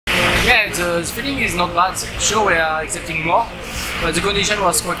Yeah, the feeling is not bad. Sure, we are expecting more, but the condition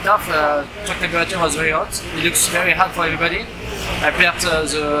was quite tough. Track temperature was very hot. It looks very hard for everybody. I prepared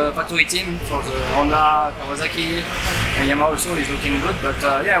the factory team for the Honda, Kawasaki, and Yamaha also is looking good. But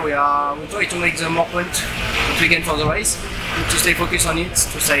yeah, we try to make the more point that we can for the race, to stay focused on it,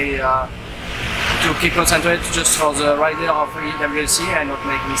 to keep concentrated just for the rider of WLC and not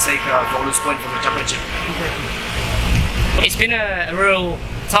make mistake for lose point for the championship. It's been a real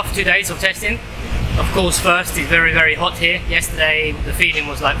tough 2 days of testing. Of course, first it's very, very hot here. Yesterday the feeling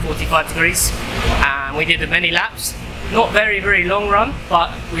was like 45 degrees and we did many laps. Not very, very long run, but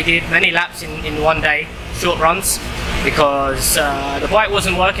we did many laps in 1 day, short runs, because the bike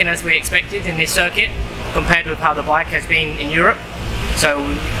wasn't working as we expected in this circuit compared with how the bike has been in Europe. So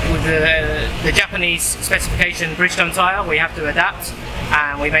with the Japanese specification Bridgestone tyre, we have to adapt,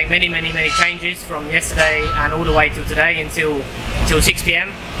 and we make many changes from yesterday and all the way till today until 6 PM.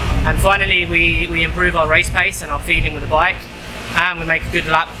 And finally we improve our race pace and our feeling with the bike, and we make a good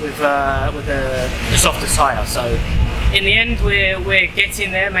lap with the softer tyre. So in the end we're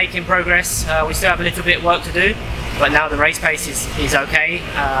getting there, making progress. We still have a little bit of work to do, but now the race pace is okay.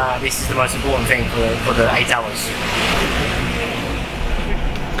 This is the most important thing for the 8 hours.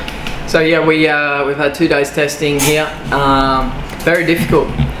 So yeah, we've had 2 days testing here. Very difficult.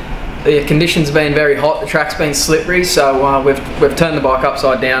 The conditions have been very hot. The track's been slippery, so we've turned the bike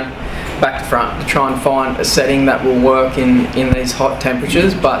upside down, back to front, to try and find a setting that will work in these hot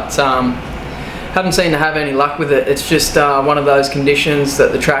temperatures. But haven't seemed to have any luck with it. It's just one of those conditions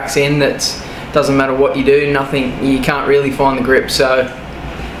that the track's in. That doesn't matter what you do, you can't really find the grip. So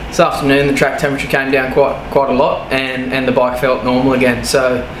this afternoon the track temperature came down quite a lot, and the bike felt normal again.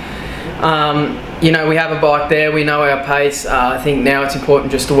 So. You know, we have a bike there, we know our pace. I think now it's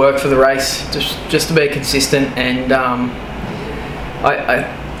important just to work for the race, just to be consistent, and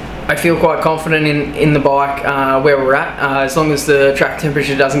I feel quite confident in the bike where we're at, as long as the track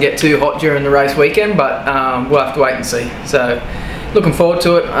temperature doesn't get too hot during the race weekend, but we'll have to wait and see. So looking forward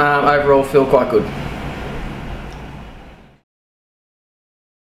to it. Overall feel quite good.